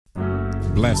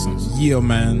Blessings. Yeah,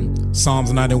 man.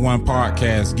 Psalms 91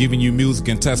 podcast, giving you music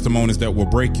and testimonies that will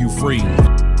break you free.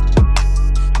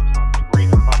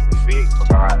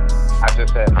 I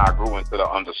just had not grew into the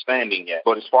understanding yet.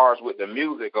 But as far as with the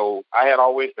music goes, I had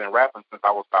always been rapping since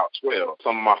I was about 12.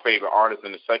 Some of my favorite artists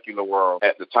in the secular world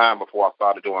at the time before I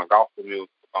started doing gospel music,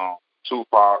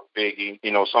 Tupac, Biggie,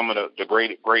 some of the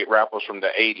great rappers from the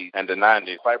 80s and the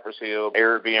 90s, Cypress Hill,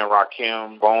 Eric B. and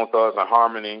Rakim, Bone Thugs and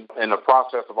Harmony. In the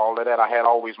process of all of that, I had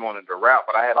always wanted to rap,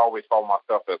 but I had always thought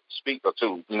myself as a speaker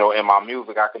too. In my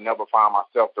music, I could never find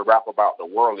myself to rap about the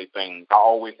worldly things. I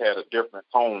always had a different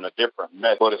tone, a different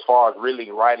method. But as far as really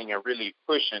writing and really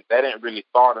pushing, that didn't really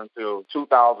start until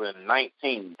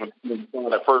 2019, when I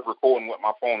started first recording with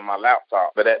my phone and my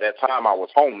laptop. But at that time, I was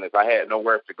homeless. I had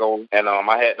nowhere to go, and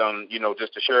I had done,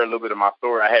 just to share a little bit of my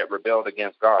story, I had rebelled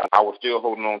against God. I was still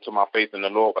holding on to my faith in the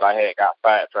Lord, but I had got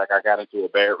sidetracked. I got into a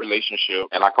bad relationship,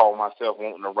 and I called myself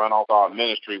wanting to run off our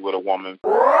ministry with a woman.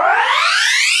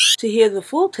 To hear the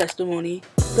full testimony,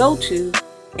 go to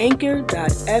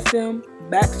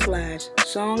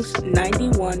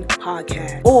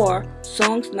anchor.fm/Songs91podcast or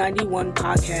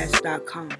songs91podcast.com.